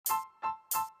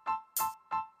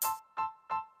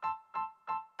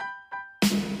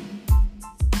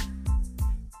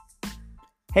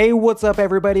Hey, what's up,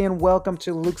 everybody, and welcome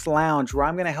to Luke's Lounge, where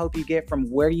I'm going to help you get from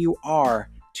where you are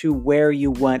to where you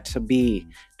want to be.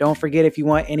 Don't forget, if you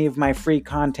want any of my free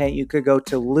content, you could go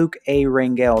to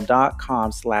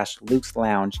lukearangel.com/Luke's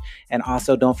Lounge. And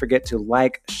also, don't forget to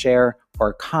like, share,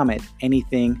 or comment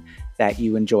anything that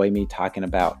you enjoy me talking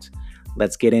about.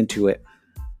 Let's get into it.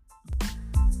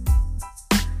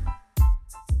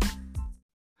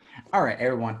 All right,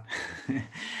 everyone.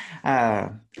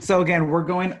 So again, we're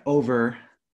going over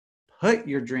Put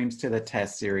Your Dreams to the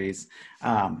Test series.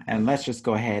 And let's just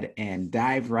go ahead and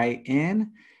dive right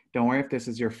in. Don't worry if this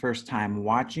is your first time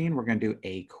watching. We're going to do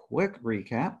a quick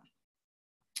recap.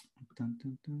 Dun,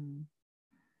 dun, dun.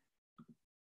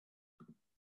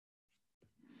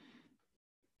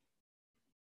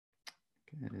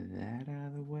 Get that out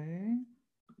of the way.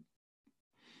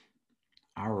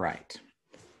 All right.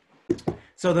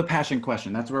 So the passion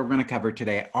question, that's what we're going to cover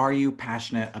today. Are you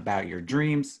passionate about your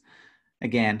dreams?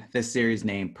 Again, this series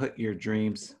name, Put Your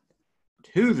Dreams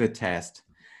to the Test.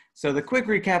 So the quick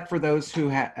recap for those who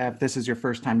if this is your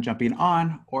first time jumping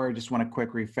on or just want a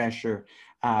quick refresher,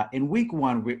 in week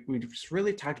one, we just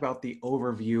really talked about the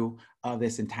overview of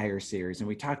this entire series, and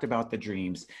we talked about the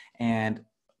dreams, and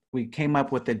we came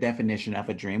up with the definition of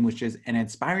a dream, which is an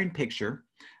inspiring picture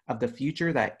of the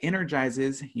future that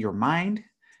energizes your mind,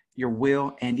 your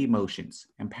will, and emotions,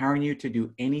 empowering you to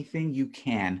do anything you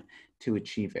can to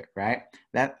achieve it, right?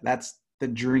 That's the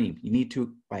dream. You need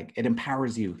to, like, it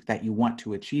empowers you that you want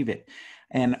to achieve it.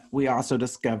 And we also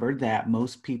discovered that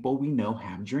most people we know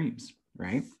have dreams,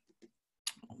 right?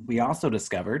 We also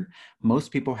discovered most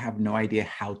people have no idea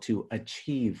how to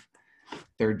achieve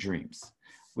their dreams.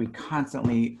 We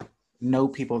constantly know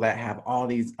people that have all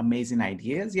these amazing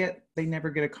ideas, yet they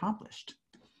never get accomplished.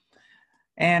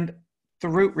 And the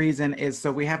root reason is,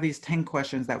 so we have these 10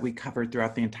 questions that we covered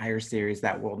throughout the entire series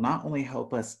that will not only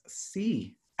help us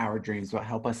see our dreams, but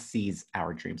help us seize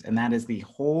our dreams. And that is the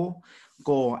whole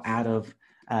goal out of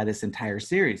this entire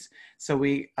series. So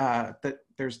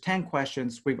there's 10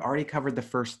 questions. We've already covered the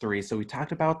first 3. So we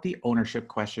talked about the ownership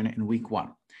question in week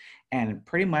 1. And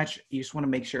pretty much you just want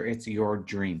to make sure it's your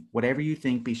dream. Whatever you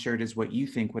think, be sure it is what you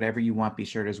think. Whatever you want, be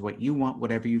sure it is what you want.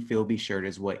 Whatever you feel, be sure it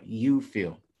is what you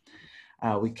feel.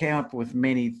 We came up with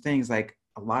many things, like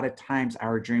a lot of times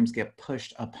our dreams get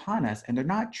pushed upon us and they're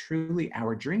not truly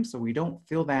our dreams. So we don't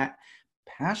feel that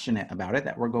passionate about it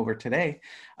that we'll go over today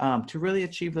to really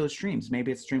achieve those dreams.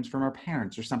 Maybe it's dreams from our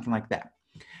parents or something like that.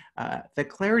 The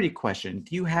clarity question,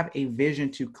 do you have a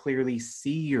vision to clearly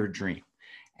see your dream?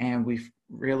 And we've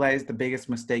realized the biggest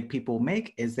mistake people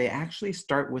make is they actually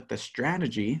start with the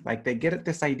strategy, like they get at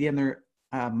this idea in their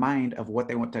mind of what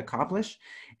they want to accomplish,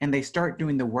 and they start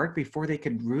doing the work before they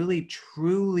could really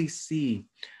truly see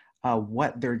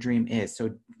what their dream is.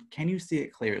 So can you see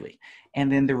it clearly?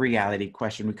 And then the reality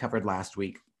question we covered last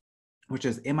week, which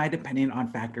is, am I depending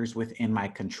on factors within my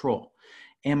control?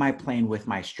 Am I playing with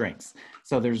my strengths?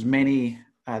 So there's many,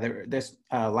 this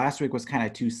last week was kind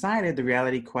of two-sided. The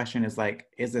reality question is like,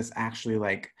 is this actually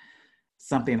like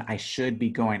something I should be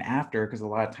going after? Because a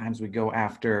lot of times we go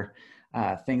after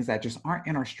things that just aren't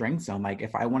in our strength zone. Like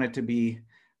if I wanted to be,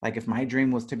 like if my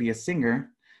dream was to be a singer,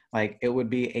 like it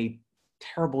would be a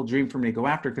terrible dream for me to go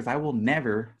after because I will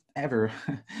never, ever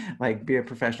like be a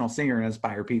professional singer and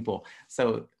inspire people.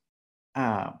 So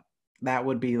that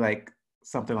would be like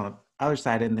something on the other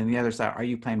side. And then the other side, are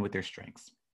you playing with your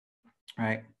strengths,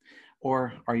 right?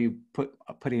 Or are you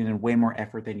putting in way more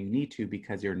effort than you need to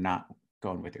because you're not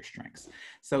going with your strengths?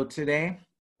 So today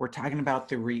we're talking about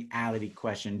the reality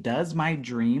question. Does my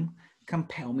dream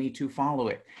compel me to follow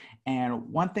it? And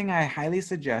one thing I highly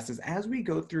suggest is, as we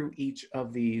go through each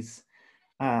of these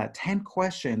 10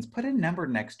 questions, put a number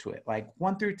next to it, like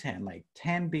 1 through 10, like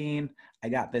 10 being, I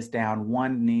got this down,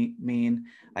 1 mean,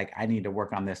 like I need to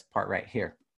work on this part right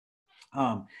here.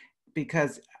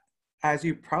 Because as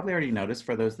you probably already noticed,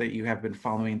 for those that you have been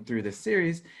following through this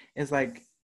series, is like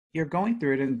you're going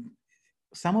through it and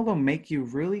some of them make you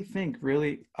really think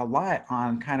really a lot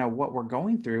on kind of what we're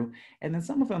going through. And then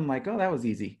some of them like, oh, that was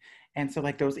easy. And so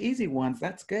like those easy ones,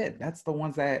 that's good. That's the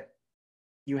ones that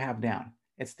you have down.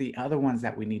 It's the other ones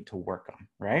that we need to work on,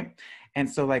 right? And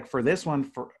so like for this one,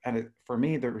 for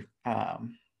me, the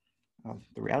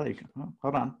reality, oh,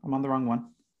 hold on, I'm on the wrong one.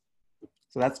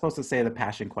 So that's supposed to say the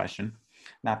passion question,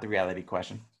 not the reality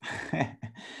question.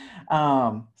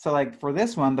 So like for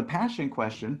this one, the passion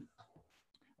question,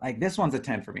 like this one's a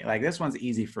 10 for me. Like this one's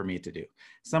easy for me to do.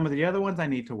 Some of the other ones I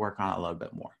need to work on a little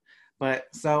bit more. But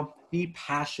so the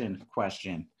passion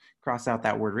question, cross out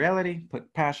that word reality,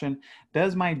 put passion.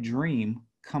 Does my dream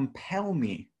compel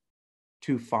me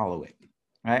to follow it?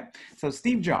 Right? So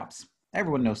Steve Jobs,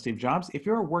 Everyone knows Steve Jobs. If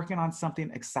you're working on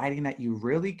something exciting that you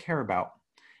really care about,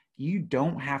 you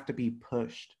don't have to be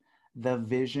pushed. The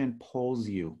vision pulls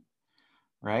you,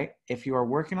 right? If you are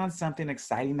working on something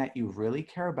exciting that you really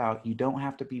care about, you don't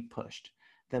have to be pushed.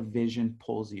 The vision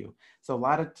pulls you. So a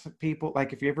lot of people,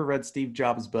 like if you ever read Steve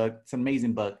Jobs' book, it's an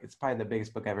amazing book. It's probably the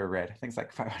biggest book I've ever read. I think it's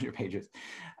like 500 pages.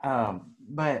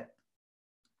 But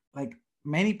like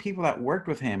many people that worked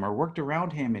with him or worked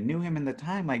around him and knew him in the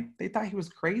time, like they thought he was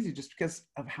crazy just because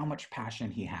of how much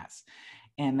passion he has.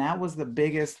 And that was the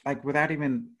biggest, like without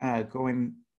even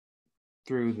going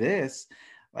through this,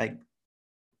 like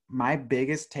my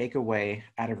biggest takeaway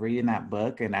out of reading that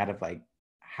book and out of like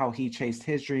how he chased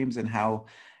his dreams and how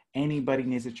anybody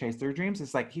needs to chase their dreams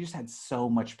is like he just had so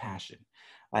much passion.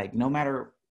 Like no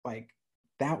matter, like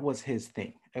that was his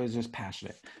thing. It was just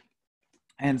passionate.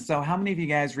 And so how many of you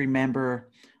guys remember,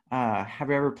 have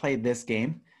you ever played this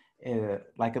game?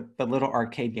 Like the little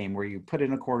arcade game where you put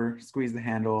in a quarter, squeeze the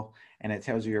handle, and it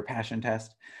tells you your passion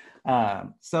test.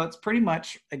 So it's pretty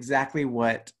much exactly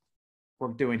what we're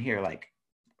doing here. Like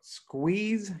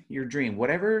squeeze your dream,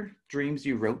 whatever dreams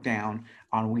you wrote down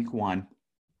on week 1,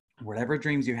 whatever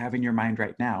dreams you have in your mind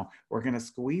right now, we're going to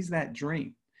squeeze that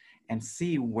dream and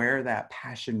see where that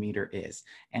passion meter is.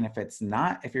 And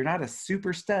if you're not a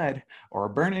super stud or a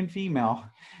burn-in female,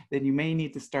 then you may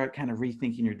need to start kind of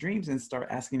rethinking your dreams and start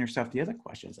asking yourself the other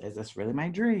questions. Is this really my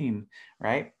dream,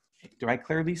 right? Do I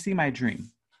clearly see my dream?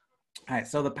 All right,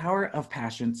 so the power of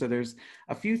passion. So there's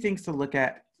a few things to look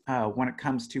at when it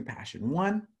comes to passion.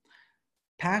 One,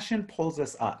 passion pulls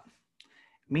us up,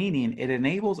 meaning it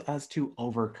enables us to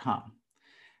overcome.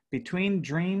 Between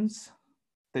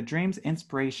the dream's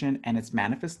inspiration and its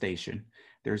manifestation,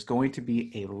 there's going to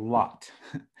be a lot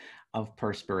of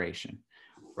perspiration,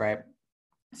 right?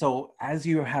 So as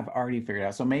you have already figured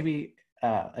out, so maybe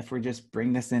if we just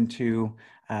bring this into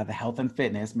the health and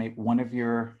fitness, maybe one of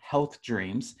your health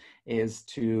dreams is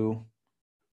to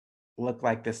look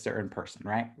like this certain person,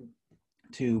 right?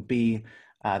 To be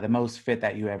the most fit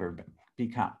that you ever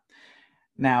become.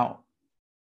 Now,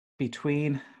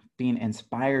 between being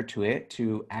inspired to it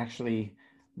to actually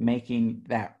making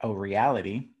that a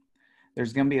reality,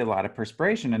 there's going to be a lot of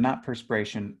perspiration, and not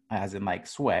perspiration as in like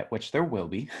sweat, which there will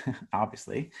be,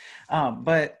 obviously,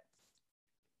 but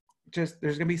just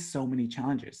there's going to be so many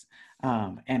challenges.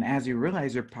 And as you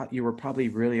realize, you were probably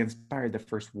really inspired the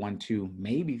first 1, 2,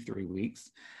 maybe 3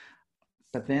 weeks,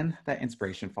 but then that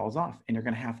inspiration falls off and you're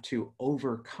going to have to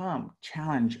overcome,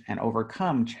 challenge, and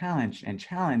overcome, challenge, and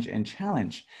challenge, and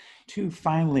challenge to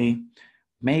finally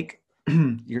make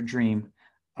your dream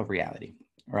a reality,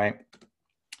 right?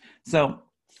 So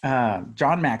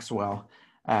John Maxwell,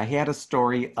 he had a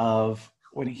story of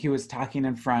when he was talking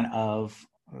in front of,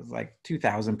 it was like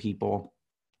 2,000 people.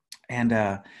 And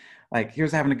like he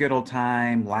was having a good old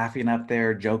time, laughing up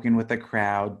there, joking with the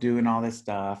crowd, doing all this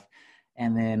stuff.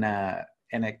 And then,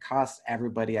 and it cost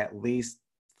everybody at least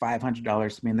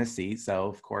 $500 to be in the seat. So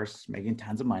of course, making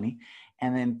tons of money.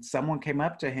 And then someone came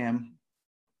up to him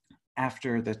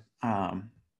after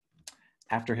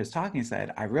after his talk and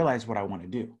said, I realized what I want to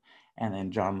do. And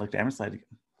then John looked at him and said,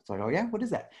 it's like, oh yeah, what is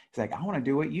that? He's like, I want to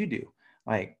do what you do.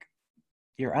 Like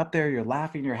you're up there, you're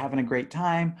laughing, you're having a great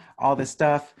time, all this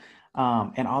stuff.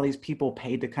 And all these people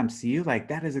paid to come see you. Like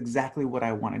that is exactly what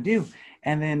I want to do.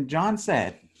 And then John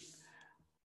said,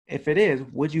 if it is,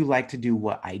 would you like to do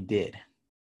what I did?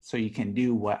 So you can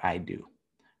do what I do,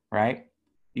 right?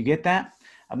 You get that?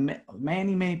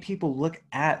 Many people look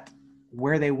at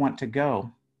where they want to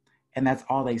go and that's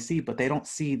all they see, but they don't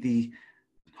see the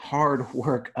hard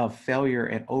work of failure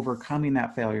and overcoming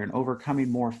that failure and overcoming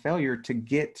more failure to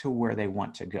get to where they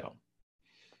want to go,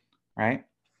 right?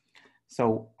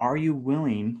 So are you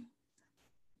willing,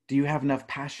 do you have enough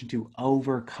passion to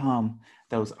overcome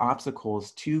those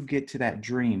obstacles to get to that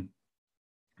dream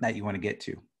that you want to get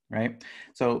to, right?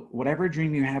 So whatever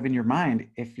dream you have in your mind,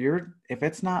 if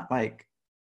it's not like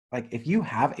if you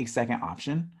have a second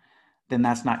option, then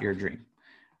that's not your dream.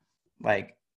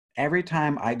 Like every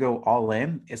time I go all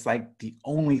in, it's like the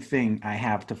only thing I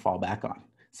have to fall back on.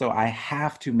 So I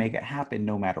have to make it happen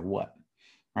no matter what,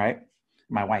 right?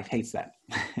 My wife hates that.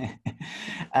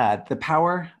 The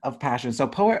power of passion. So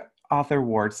poet author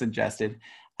Ward suggested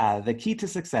the key to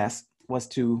success was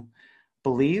to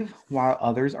believe while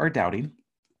others are doubting,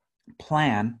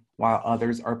 plan while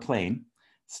others are playing,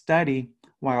 study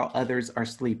while others are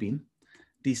sleeping,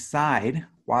 decide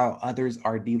while others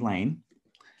are delaying,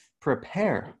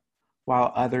 prepare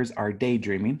while others are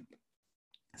daydreaming,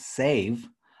 save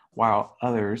while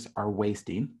others are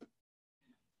wasting,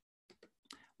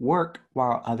 work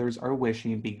while others are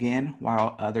wishing, begin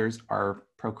while others are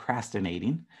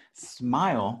procrastinating,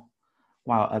 smile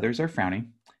while others are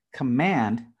frowning,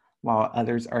 command while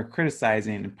others are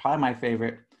criticizing, and probably my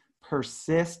favorite,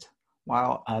 persist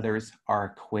while others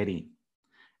are quitting.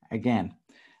 Again,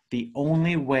 the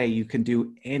only way you can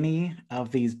do any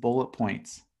of these bullet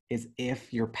points is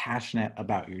if you're passionate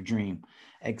about your dream,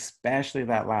 especially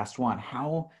that last one.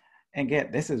 And again,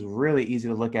 this is really easy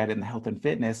to look at in the health and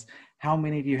fitness. How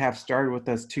many of you have started with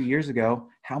us 2 years ago?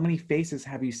 How many faces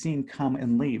have you seen come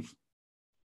and leave?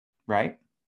 Right?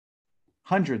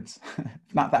 Hundreds,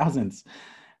 if not thousands,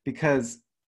 because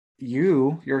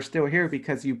you're still here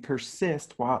because you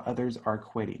persist while others are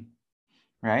quitting,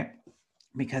 right?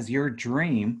 Because your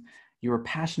dream, you were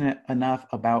passionate enough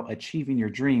about achieving your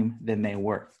dream than they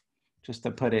were, just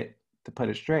to put it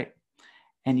straight.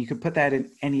 And you could put that in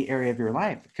any area of your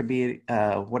life. It could be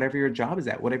whatever your job is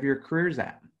at, whatever your career is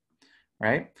at,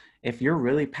 right? If you're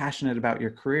really passionate about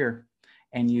your career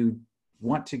and you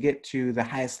want to get to the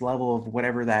highest level of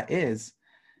whatever that is,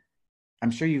 I'm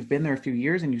sure you've been there a few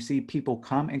years and you see people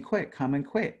come and quit.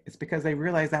 It's because they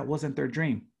realize that wasn't their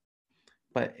dream,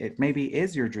 but it maybe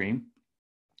is your dream,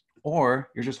 or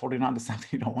you're just holding on to something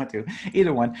you don't want to.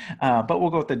 Either one, but we'll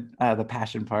go with the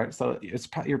passion part. So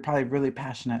you're probably really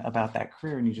passionate about that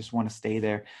career and you just want to stay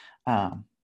there to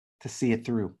see it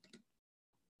through.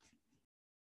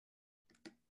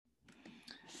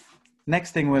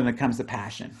 Next thing when it comes to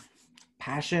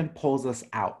passion pulls us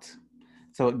out.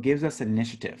 So it gives us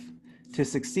initiative. To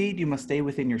succeed, you must stay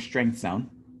within your strength zone,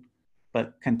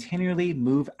 but continually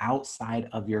move outside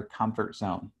of your comfort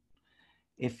zone.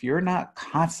 If you're not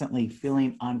constantly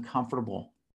feeling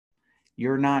uncomfortable,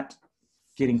 you're not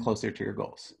getting closer to your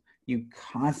goals. You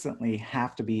constantly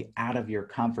have to be out of your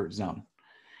comfort zone.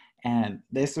 And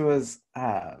this was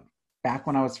back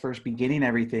when I was first beginning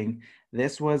everything,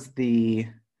 this was the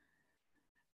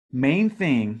main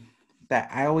thing that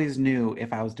I always knew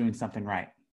if I was doing something right.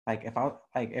 Like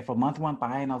if a month went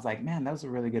by and I was like, man, that was a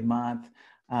really good month.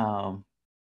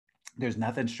 There's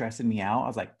nothing stressing me out. I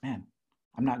was like, man,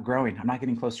 I'm not growing. I'm not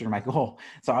getting closer to my goal.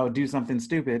 So I would do something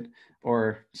stupid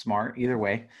or smart, either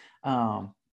way,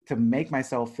 to make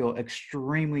myself feel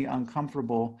extremely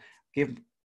uncomfortable.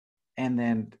 And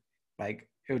then like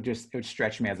it would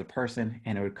stretch me as a person,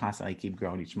 and it would constantly keep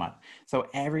growing each month. So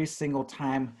every single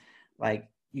time, like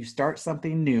you start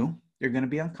something new, you're going to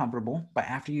be uncomfortable, but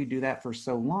after you do that for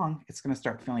so long, it's going to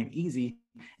start feeling easy,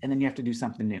 and then you have to do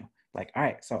something new. Like, all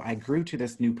right, so I grew to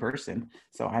this new person,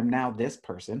 so I'm now this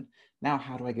person. Now,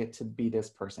 how do I get to be this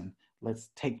person?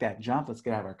 Let's take that jump. Let's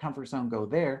get out of our comfort zone, go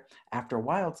there. After a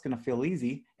while, it's going to feel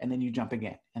easy, and then you jump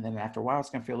again. And then after a while,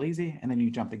 it's going to feel easy, and then you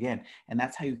jump again. And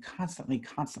that's how you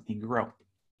constantly grow,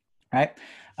 right?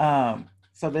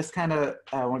 So this kind of,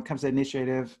 when it comes to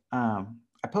initiative, I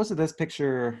posted this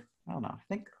picture, I don't know, I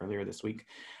think earlier this week,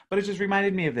 but it just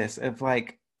reminded me of this, of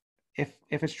like, if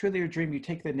it's truly your dream, you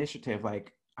take the initiative.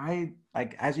 Like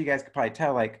as you guys could probably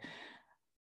tell, like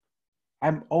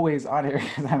I'm always on here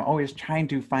because I'm always trying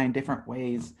to find different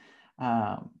ways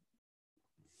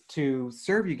to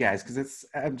serve you guys, because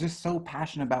I'm just so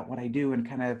passionate about what I do and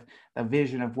kind of the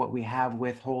vision of what we have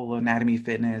with Whole Anatomy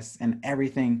Fitness and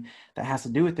everything that has to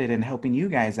do with it and helping you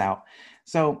guys out.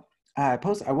 So I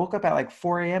woke up at like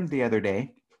 4 a.m. the other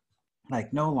day,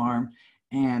 like no alarm.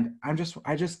 And I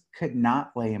just could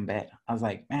not lay in bed. I was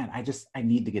like, man, I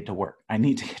need to get to work. I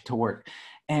need to get to work.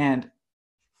 And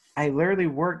I literally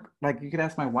work, like you could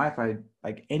ask my wife,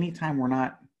 like anytime we're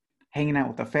not hanging out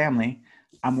with the family,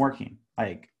 I'm working.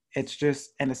 Like it's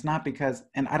just, and it's not because,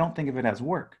 and I don't think of it as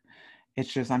work.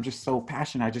 It's just, I'm just so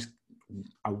passionate.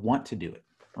 I want to do it.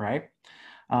 Right.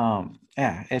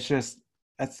 Yeah, it's just,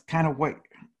 that's kind of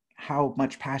how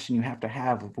much passion you have to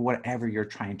have of whatever you're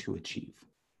trying to achieve.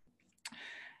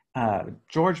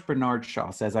 George Bernard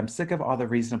Shaw says, I'm sick of all the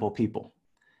reasonable people.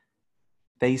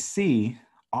 They see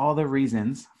all the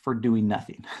reasons for doing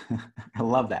nothing. I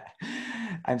love that.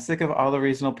 I'm sick of all the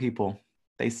reasonable people.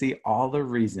 They see all the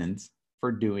reasons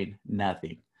for doing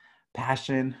nothing.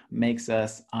 Passion makes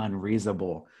us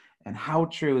unreasonable. And how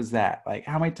true is that? Like,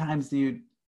 how many times do you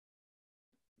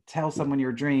tell someone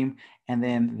your dream and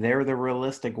then they're the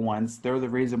realistic ones, they're the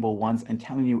reasonable ones, and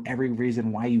telling you every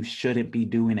reason why you shouldn't be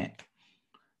doing it?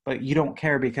 But you don't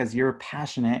care because you're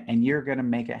passionate and you're going to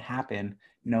make it happen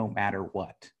no matter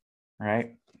what,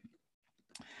 right?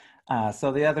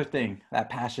 So the other thing that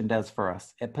passion does for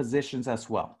us, it positions us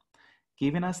well,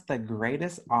 giving us the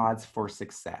greatest odds for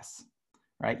success,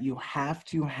 right? You have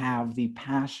to have the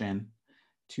passion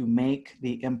to make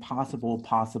the impossible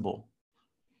possible.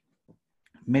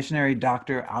 Missionary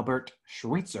Dr. Albert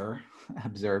Schweitzer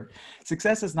observed,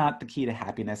 success is not the key to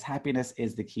happiness. Happiness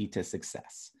is the key to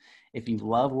success. If you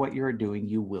love what you're doing,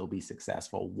 you will be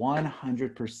successful.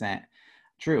 100%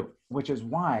 true, which is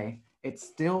why it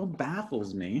still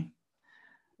baffles me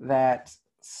that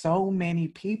so many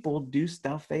people do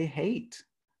stuff they hate.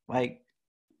 Like,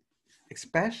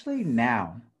 especially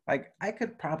now. Like, I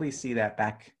could probably see that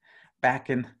back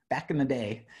in the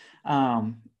day,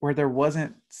 where there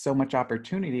wasn't so much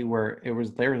opportunity, where it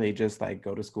was literally just like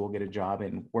go to school, get a job,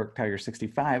 and work till you're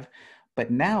 65.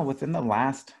 But now, within the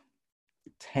last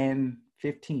 10,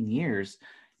 15 years,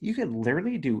 you could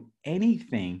literally do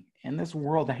anything in this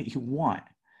world that you want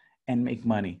and make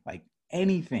money, like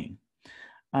anything.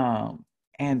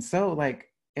 And so, like,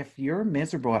 if you're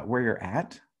miserable at where you're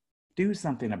at, do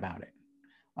something about it.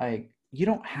 Like, you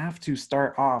don't have to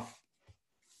start off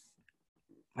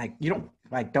like, you don't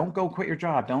like, don't go quit your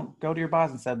job. Don't go to your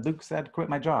boss and said, Luke said, quit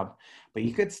my job. But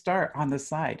you could start on the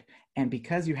side. And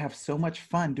because you have so much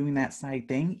fun doing that side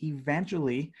thing,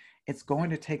 eventually it's going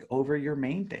to take over your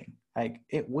main thing. Like,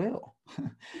 it will.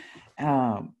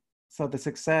 So the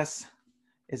success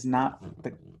is not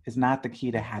the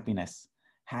key to happiness.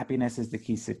 Happiness is the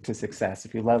key to success.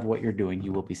 If you love what you're doing,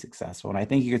 you will be successful. And I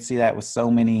think you could see that with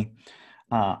so many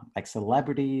like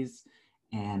celebrities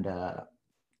and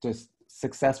just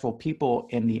successful people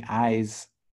in the eyes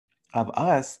of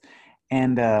us.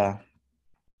 And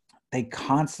they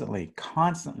constantly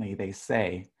they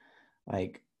say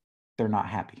like they're not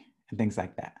happy and things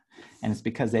like that. And it's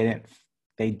because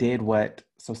they did what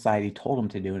society told them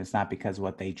to do, and it's not because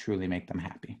what they truly make them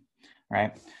happy,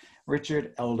 right?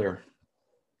 Richard Elder.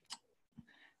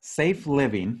 Safe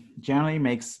living generally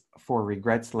makes for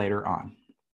regrets later on.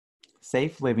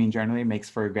 Safe living generally makes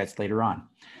for regrets later on.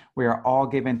 We are all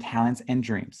given talents and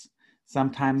dreams.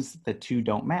 Sometimes the two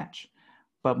don't match,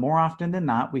 but more often than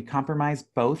not, we compromise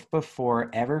both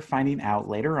before ever finding out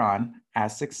later on,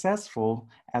 as successful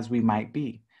as we might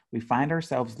be, we find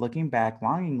ourselves looking back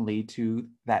longingly to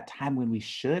that time when we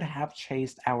should have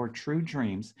chased our true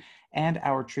dreams and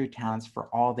our true talents for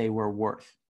all they were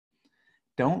worth.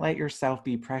 Don't let yourself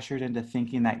be pressured into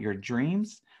thinking that your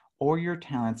dreams or your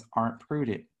talents aren't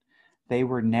prudent. They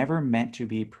were never meant to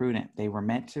be prudent. They were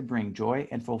meant to bring joy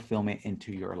and fulfillment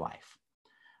into your life.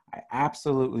 I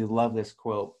absolutely love this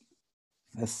quote,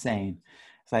 this saying.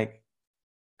 It's like,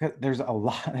 there's a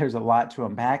lot to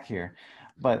unpack here,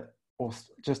 but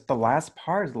just the last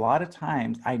part is, a lot of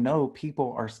times I know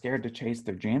people are scared to chase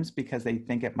their dreams because they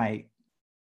think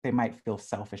they might feel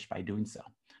selfish by doing so,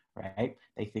 right?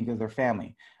 They think of their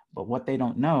family, but what they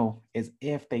don't know is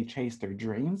if they chase their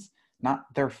dreams,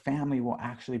 not their family will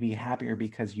actually be happier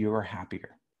because you're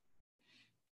happier,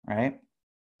 right?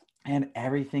 And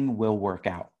everything will work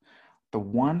out. The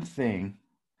one thing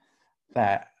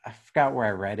that I forgot where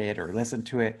I read it or listened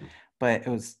to it, but it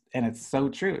was, and it's so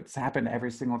true, it's happened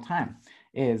every single time,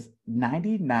 is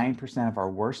 99% of our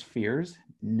worst fears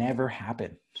never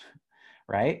happen,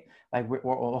 right? Like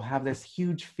we'll have this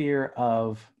huge fear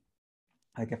of,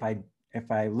 like,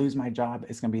 if I lose my job,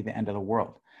 it's going to be the end of the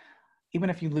world. Even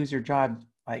if you lose your job,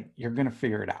 like, you're going to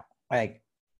figure it out. Like,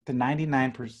 the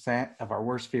 99% of our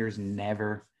worst fears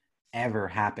never, ever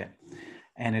happen.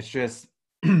 And it's just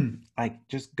like,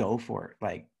 just go for it.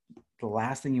 Like, the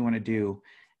last thing you want to do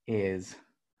is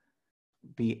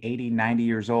be 80, 90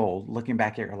 years old, looking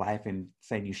back at your life and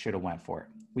saying you should have went for it.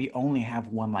 We only have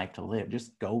one life to live.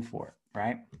 Just go for it,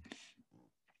 right?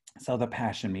 So the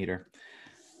passion meter.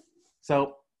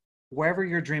 So wherever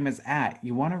your dream is at,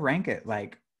 you want to rank it.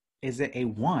 Like, is it a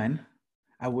 1?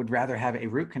 I would rather have a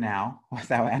root canal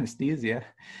without anesthesia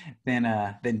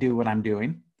than do what I'm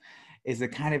doing. Is it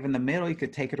kind of in the middle? You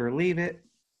could take it or leave it.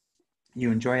 You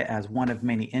enjoy it as one of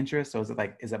many interests. So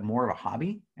is it more of a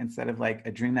hobby instead of like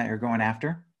a dream that you're going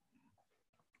after?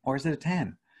 Or is it a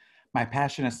 10? My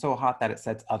passion is so hot that it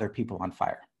sets other people on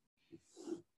fire,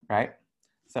 right?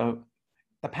 So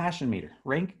the passion meter,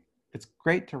 it's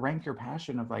great to rank your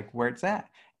passion of like where it's at.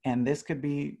 And this could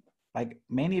be like,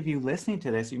 many of you listening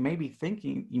to this, you may be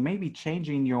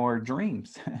changing your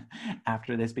dreams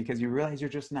after this because you realize you're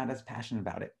just not as passionate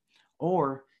about it.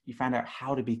 Or you find out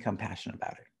how to become passionate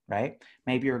about it, right?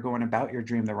 Maybe you're going about your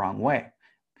dream the wrong way.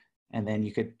 And then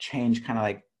you could change, kind of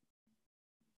like,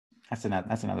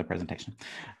 that's another presentation.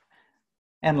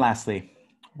 And lastly,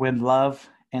 when love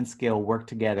and skill work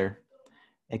together,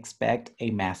 expect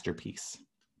a masterpiece,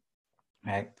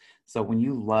 right? So when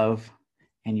you love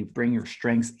and you bring your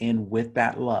strengths in with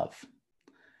that love,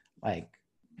 like,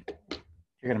 you're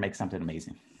going to make something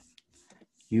amazing.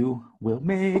 You will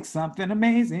make something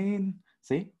amazing.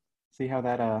 See how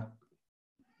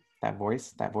that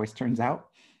voice turns out?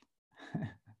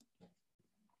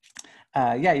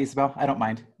 Yeah, Isabel, I don't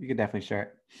mind. You could definitely share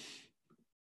it.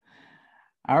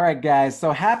 All right, guys.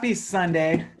 So happy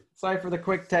Sunday. Sorry for the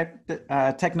quick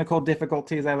technical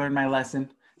difficulties. I learned my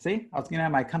lesson. See, I was getting out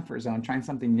of my comfort zone, trying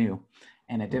something new,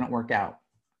 and it didn't work out.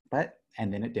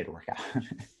 And then it did work out.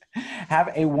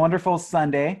 Have a wonderful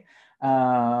Sunday.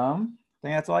 I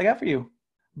think that's all I got for you.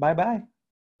 Bye bye.